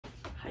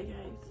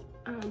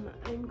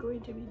I'm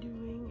going to be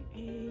doing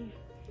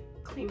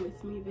a clean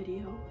with me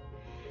video.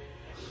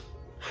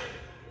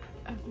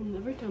 I've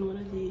never done one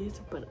of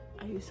these, but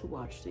I used to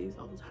watch these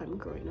all the time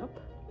growing up,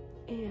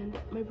 and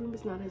my room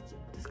is not as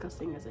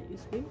disgusting as it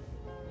used to be.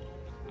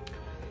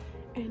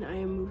 And I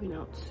am moving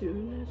out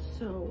soon,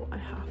 so I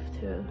have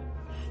to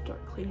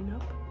start cleaning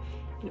up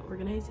and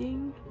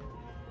organizing.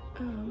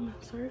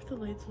 Sorry if the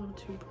light's a little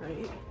too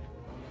bright.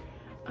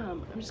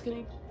 I'm just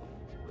gonna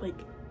like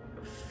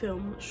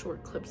film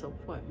short clips of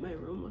what my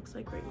room looks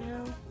like right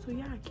now. So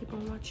yeah, keep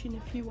on watching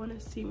if you want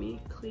to see me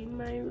clean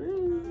my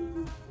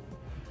room.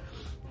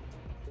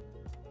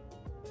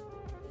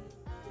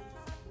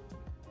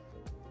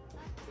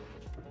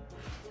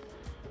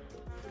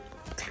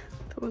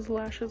 Those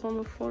lashes on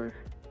the floor.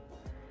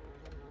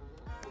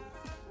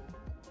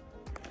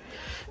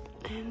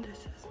 And this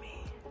is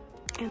me.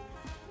 And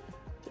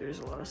there's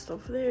a lot of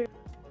stuff there.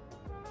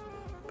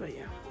 But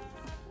yeah.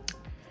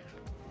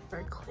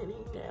 We're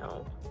cleaning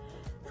now.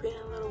 I'm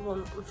feeling a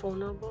little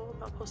vulnerable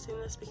about posting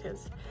this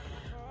because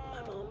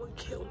my mom would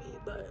kill me,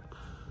 but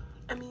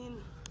I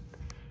mean,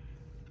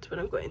 it's what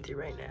I'm going through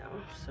right now.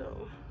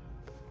 So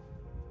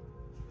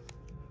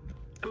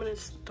I'm gonna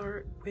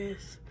start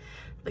with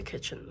the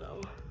kitchen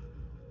though.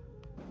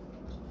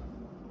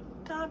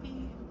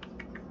 Dobby.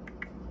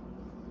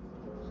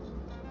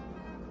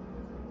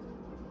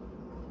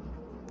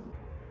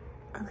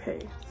 Okay,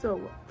 so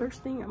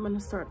first thing I'm gonna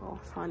start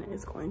off on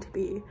is going to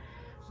be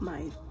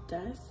my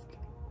desk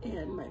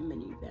and my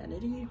mini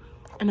vanity.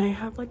 And I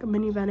have like a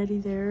mini vanity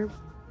there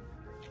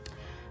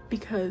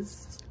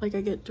because like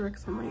I get direct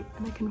sunlight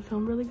and I can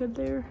film really good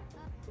there.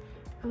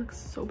 It looks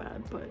so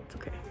bad, but it's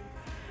okay.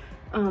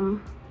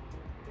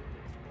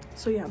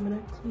 So yeah, I'm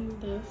gonna clean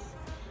this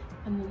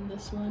and then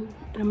this one,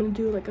 and I'm gonna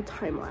do like a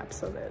time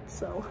lapse of it,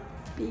 so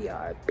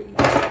BRB.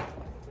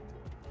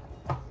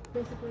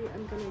 Basically,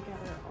 I'm gonna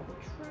gather all the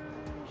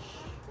trash.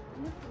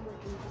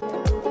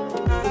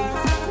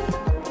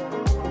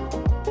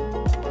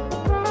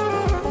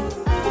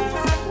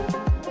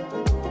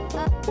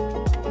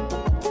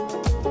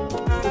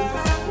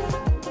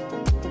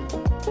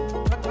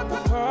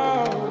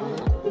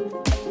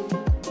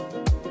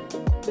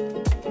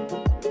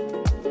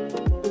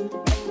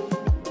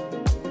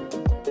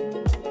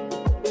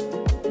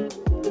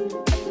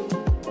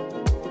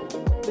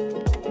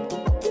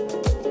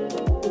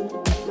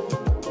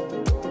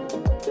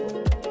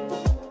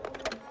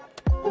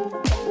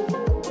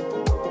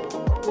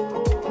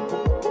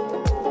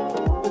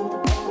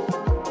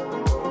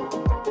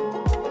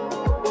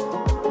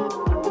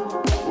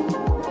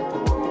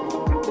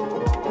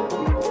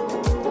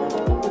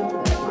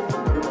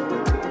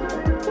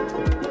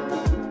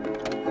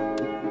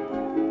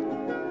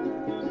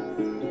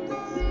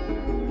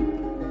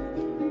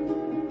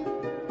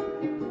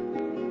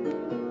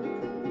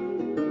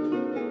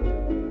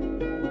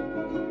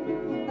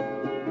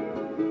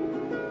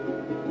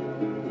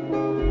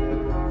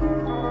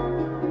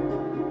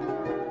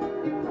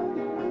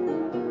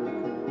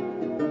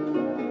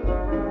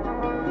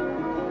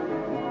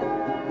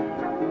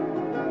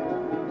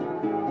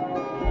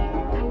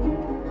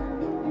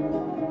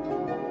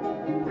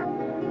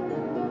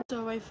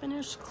 I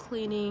finished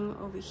cleaning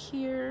over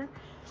here,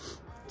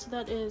 so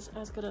that is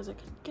as good as I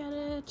could get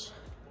it.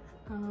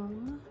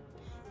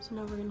 So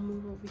now we're gonna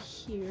move over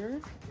here.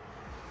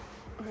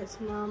 All right, so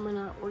now I'm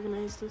gonna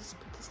organize this,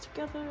 put this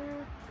together.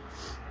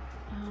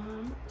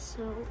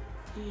 So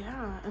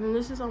yeah, and then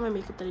this is all my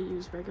makeup that I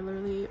use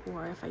regularly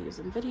or if I use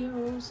in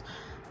videos.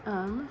 So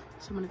I'm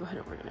gonna go ahead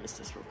and organize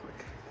this real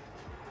quick.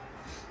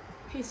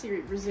 Hey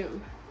Siri,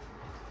 resume.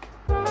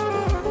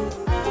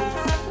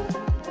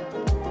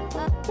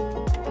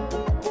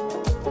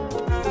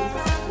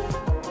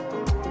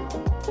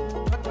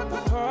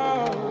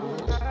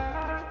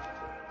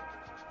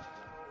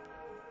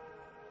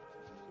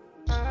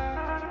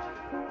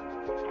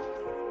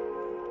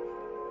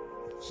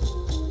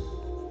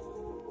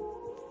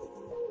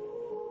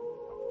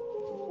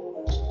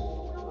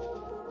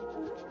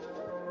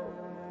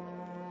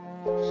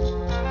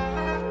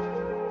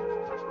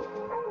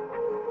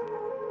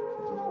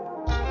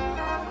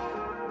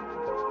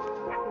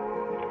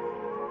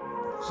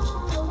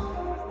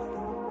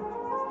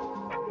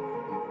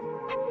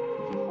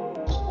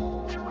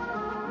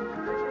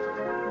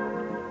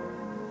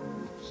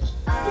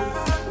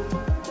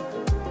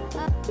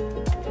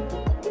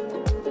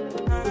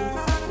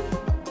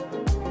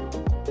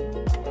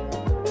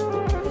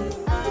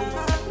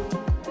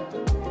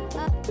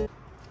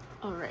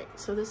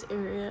 So this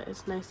area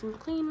is nice and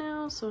clean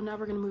now, so now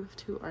we're gonna move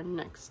to our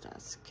next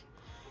desk.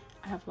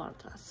 I have a lot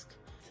of desks.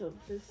 So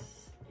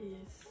this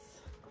is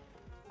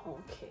all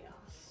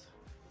chaos.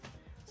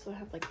 So I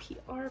have like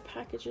PR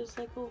packages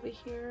like over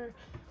here,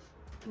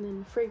 and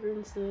then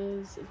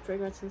fragrances. And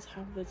fragrances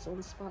have its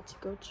own spot to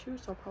go to,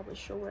 so I'll probably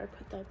show where I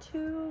put that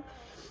too.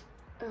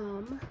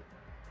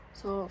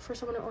 So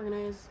first I'm gonna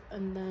organize,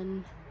 and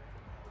then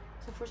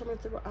first I'm gonna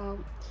throw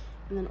out,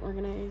 and then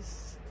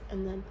organize,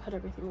 and then put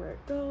everything where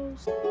it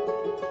goes.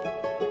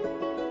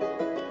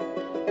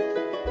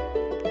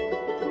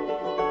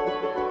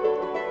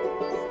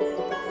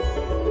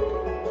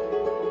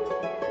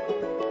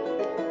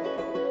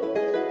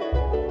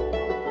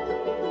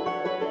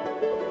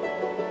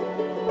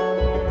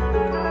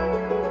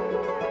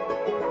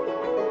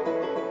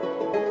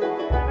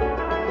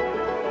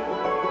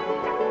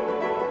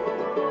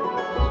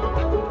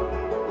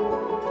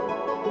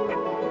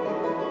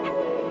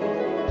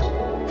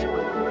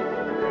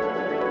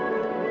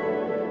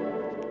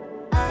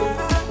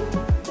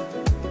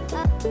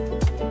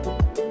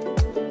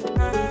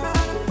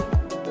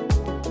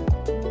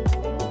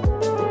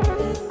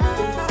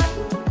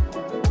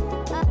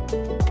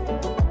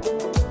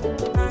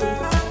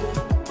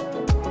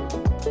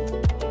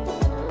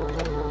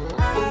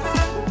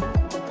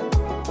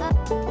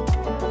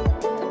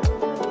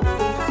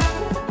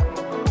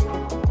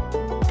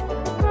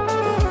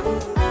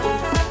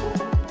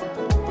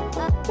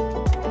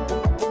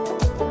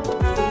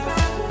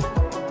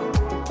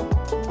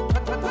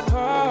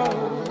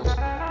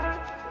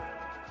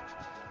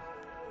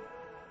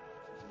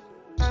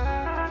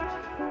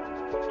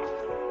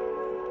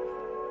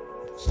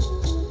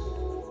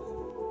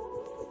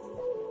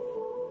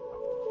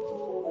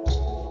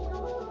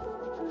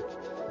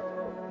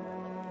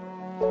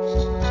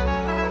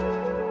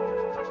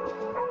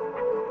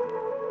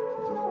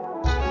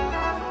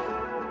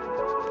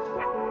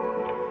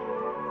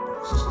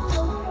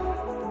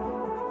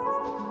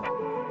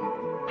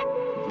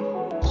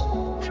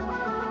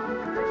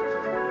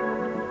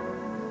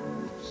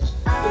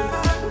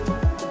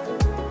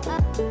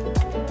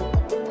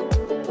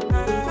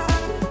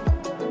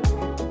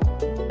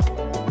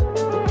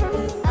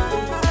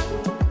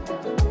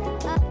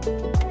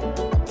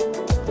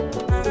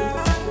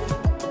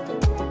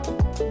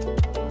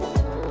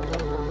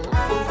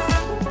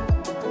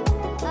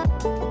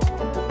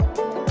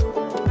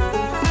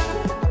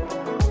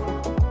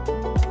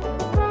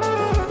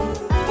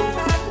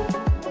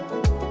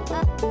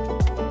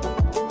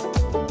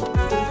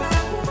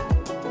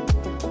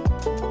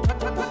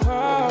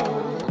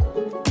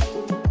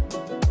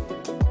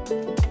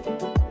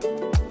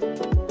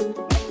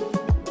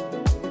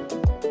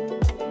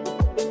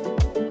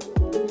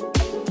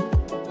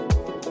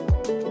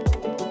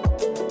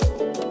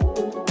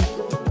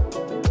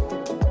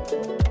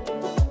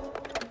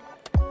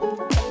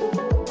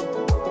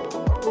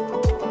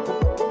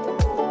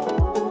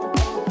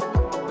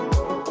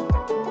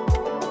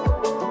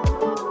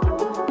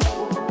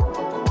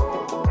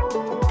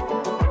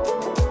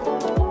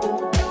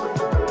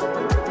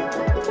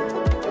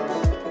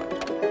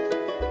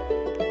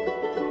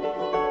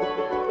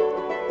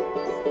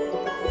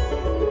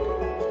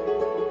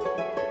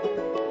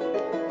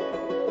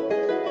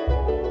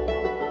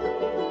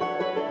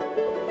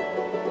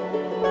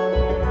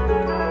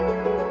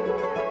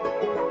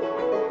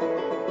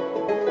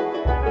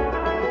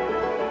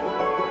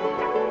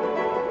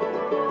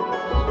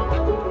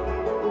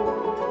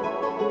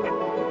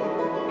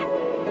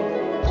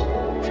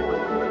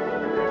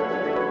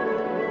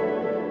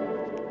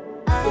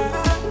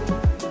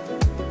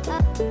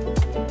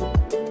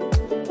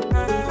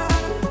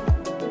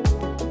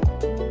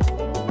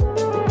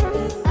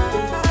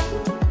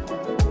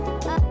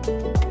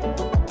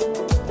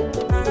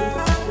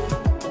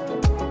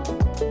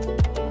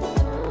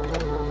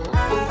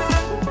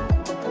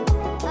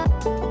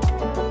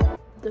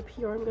 the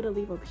PR I'm gonna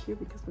leave up here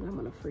because then I'm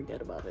gonna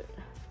forget about it.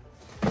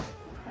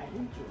 I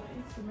enjoy.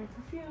 So my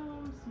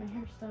perfumes, my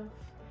hair stuff,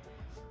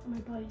 my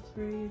body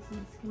sprays, my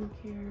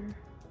skincare, and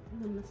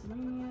then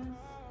miscellaneous.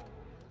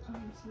 So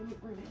let me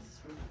organize this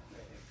real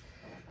quick.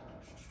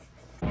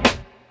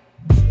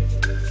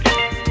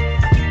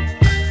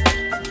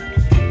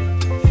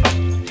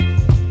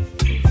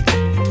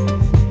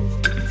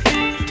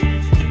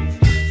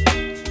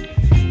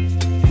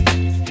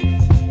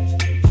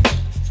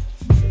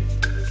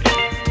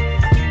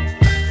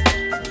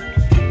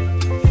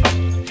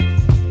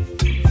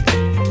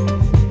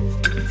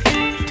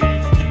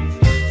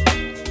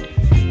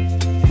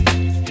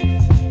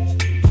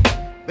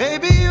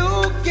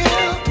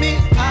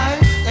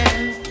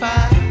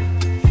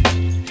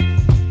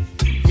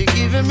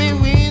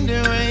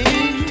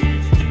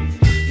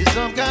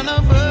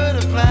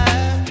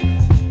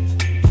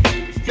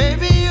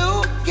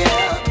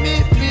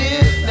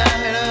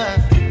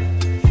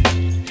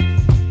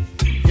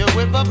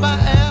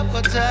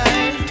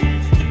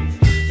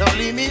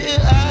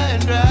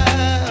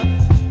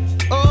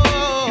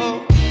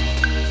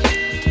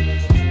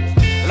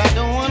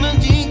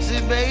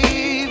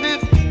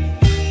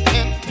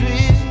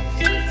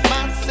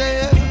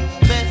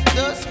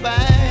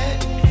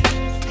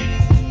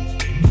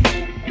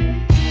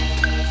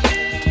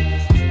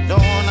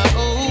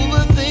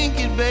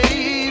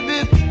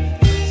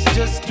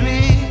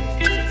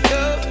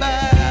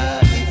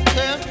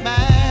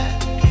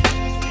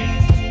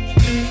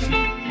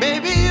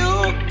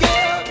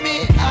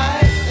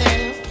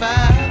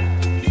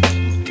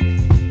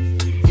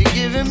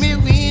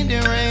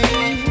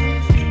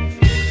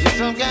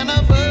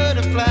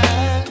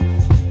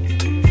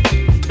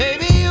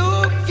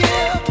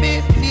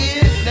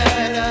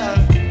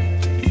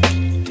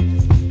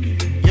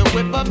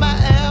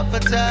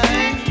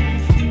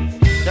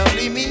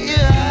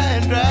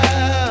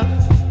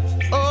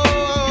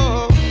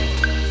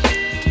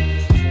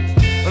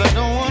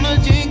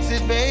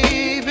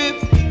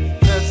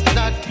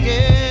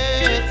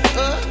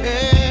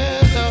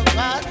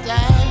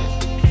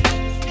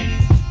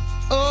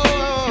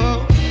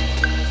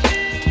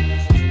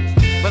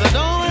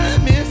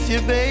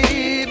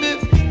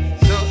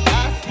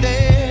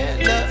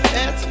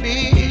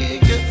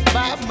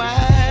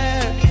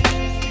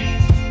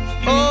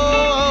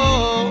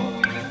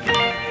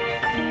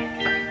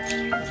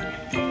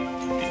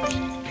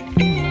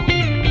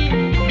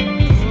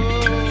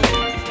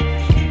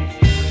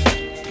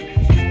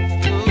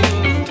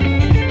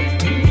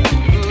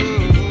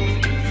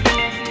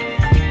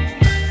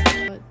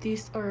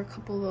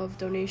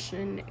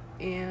 Donation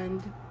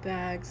and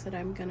bags that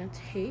I'm gonna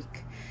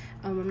take.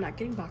 I'm not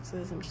getting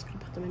boxes, I'm just gonna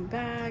put them in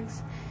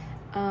bags.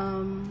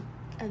 And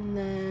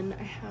then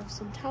I have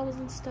some towels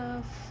and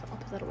stuff. I'll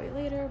put that away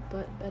later,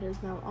 but that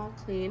is now all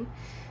clean.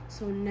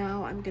 So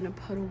now I'm gonna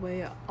put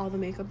away all the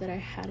makeup that I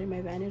had in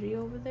my vanity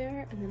over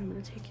there, and then I'm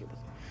gonna take it with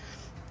me.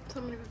 So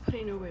I'm gonna be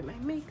putting away my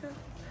makeup.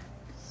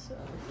 So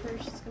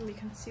first it's gonna be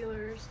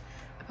concealers.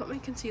 I put my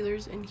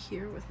concealers in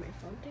here with my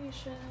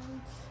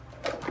foundations.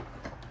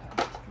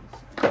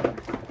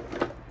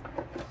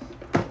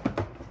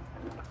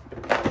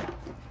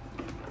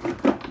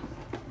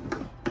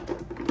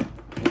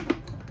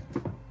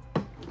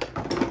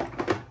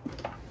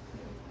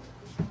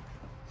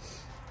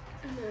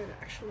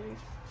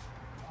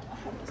 I'll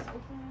have this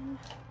open.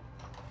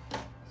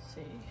 Let's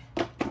see.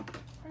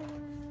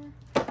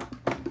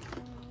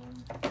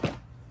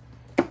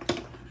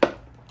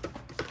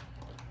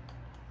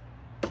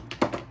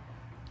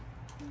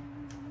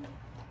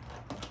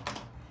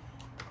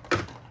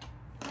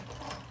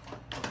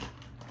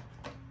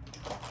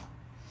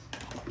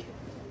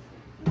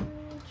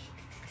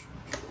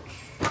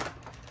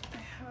 I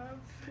have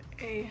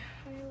a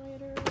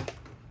highlighter.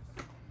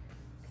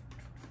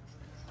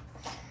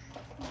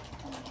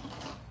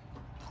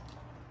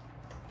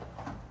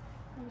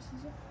 This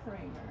is a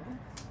primer.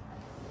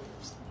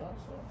 This is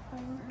also a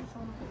primer, so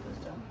I'm gonna put this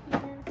down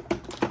here.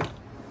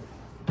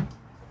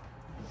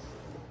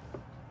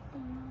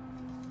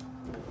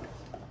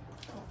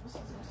 Oh, this is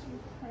also a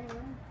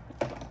primer.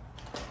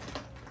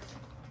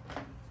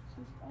 This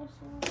is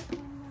also a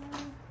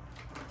primer.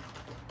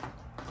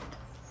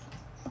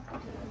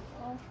 Okay, that's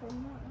all from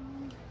that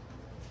one.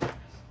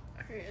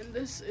 Okay, and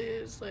this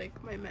is like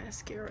my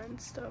mascara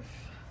and stuff.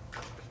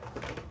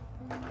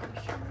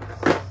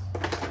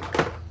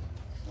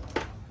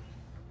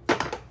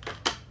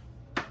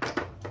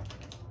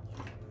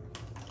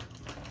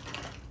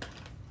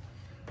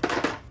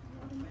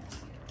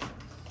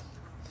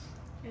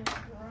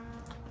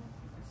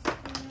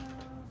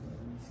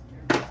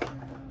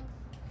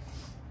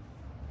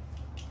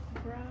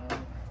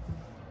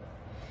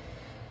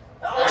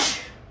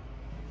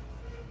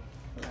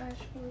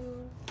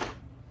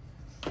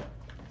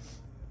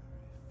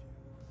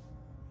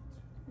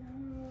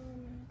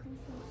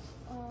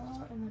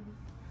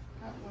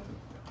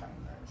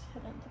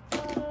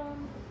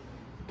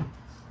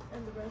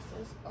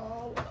 Is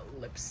all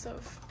lip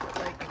stuff.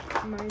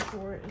 Like, my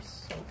drawer is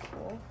so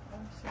full. Oh,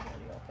 it's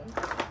already open.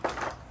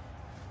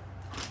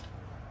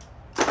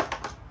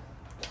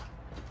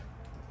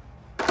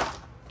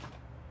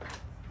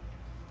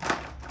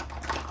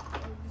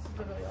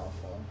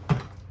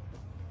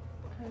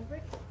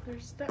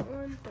 there's that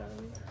one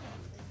done.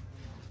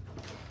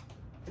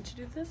 And to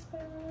do this, by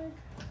the way,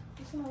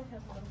 this one only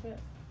has a little bit.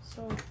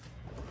 So,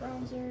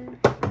 bronzer.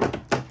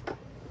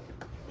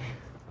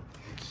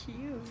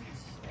 Cute.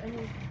 I need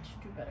to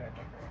do better at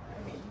decorating. I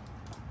mean,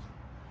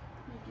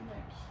 making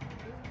that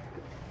cute.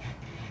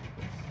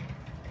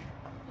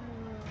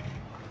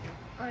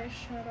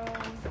 Eyeshadow.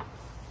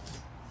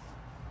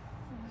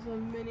 This is a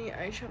mini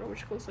eyeshadow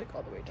which goes like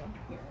all the way down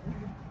here.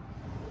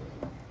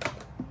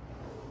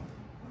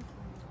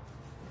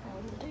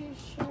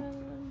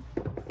 Foundation.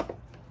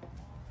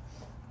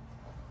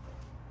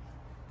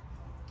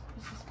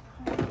 This is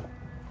primer.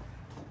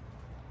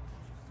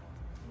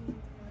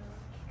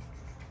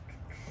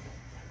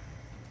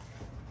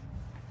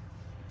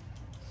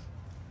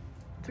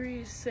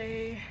 Three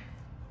say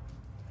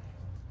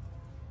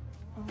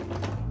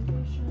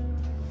foundation,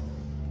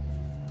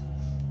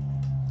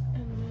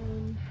 and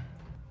then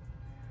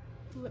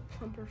lip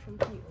plumper from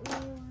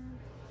Dior.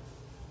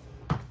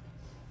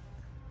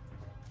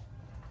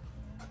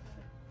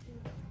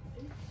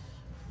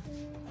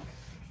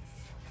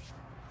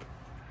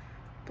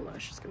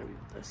 Blush is gonna be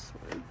this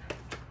one.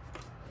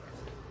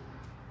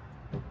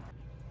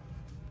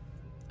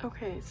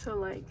 Okay, so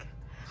like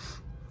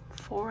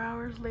 4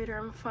 hours later,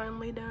 I'm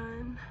finally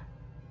done.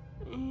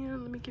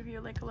 And let me give you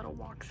like a little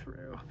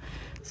walkthrough.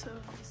 So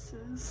this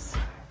is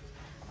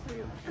where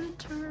you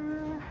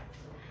enter.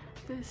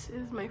 This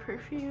is my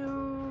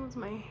perfumes,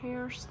 my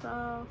hair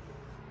stuff,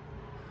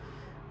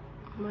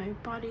 my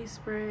body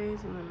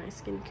sprays, and then my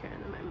skincare,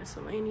 and then my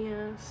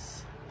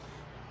miscellaneous.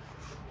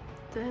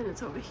 Then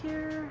it's over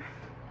here.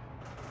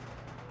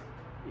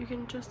 You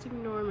can just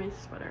ignore my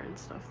sweater and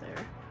stuff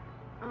there.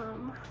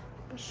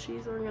 But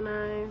she's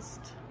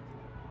organized.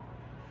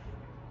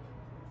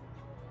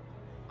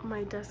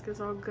 My desk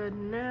is all good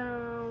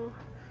now.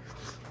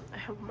 I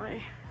have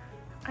my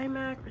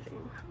iMac,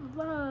 everything I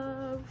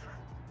love.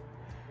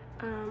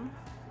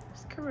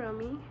 There's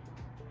Karomi.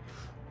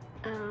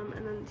 And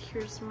then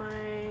here's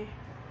my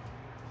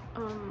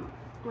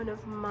one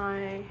of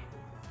my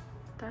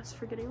desks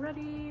for getting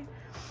ready.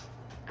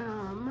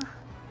 And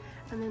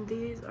then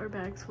these are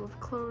bags full of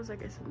clothes,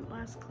 like I said in the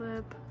last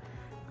clip.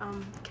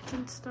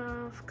 Kitchen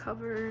stuff,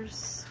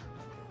 covers,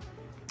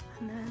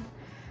 and then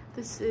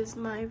this is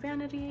my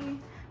vanity.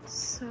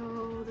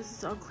 So this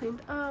is all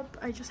cleaned up.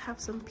 I just have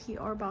some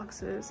PR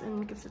boxes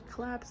and gifted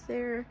collabs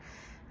there.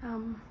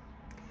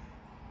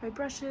 My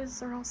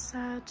brushes are all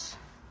set.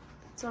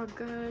 It's all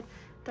good.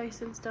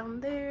 Dyson's down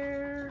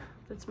there.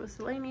 That's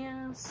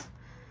miscellaneous.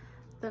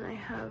 Then I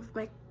have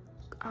my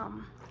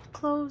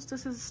clothes.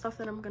 This is stuff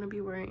that I'm gonna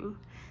be wearing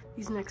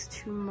these next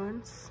 2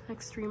 months,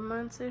 next 3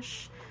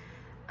 months-ish.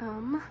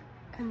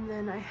 And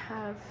then I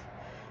have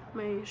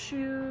my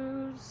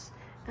shoes,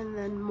 and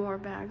then more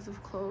bags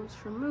of clothes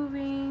for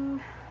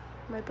moving,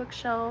 my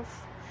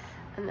bookshelf,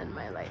 and then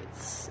my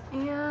lights.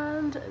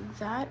 And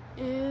that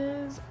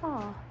is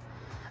all.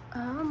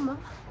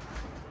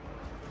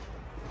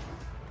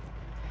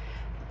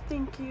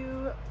 Thank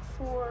you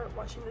for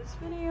watching this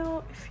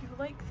video. If you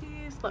like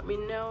these, let me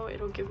know.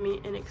 It'll give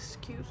me an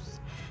excuse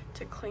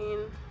to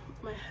clean.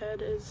 My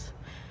head is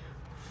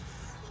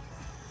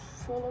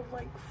full of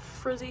like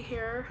frizzy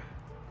hair,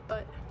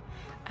 but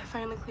I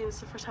finally cleaned. It's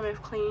the first time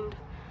I've cleaned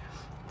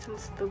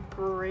since the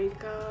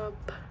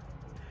breakup.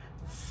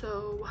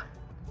 So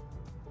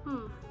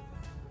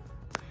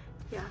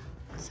yeah,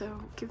 so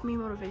give me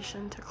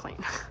motivation to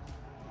clean.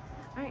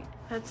 All right,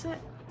 that's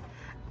it.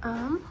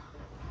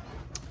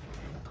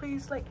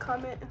 Please like,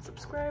 comment, and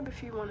subscribe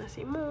if you want to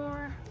see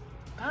more.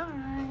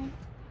 Bye.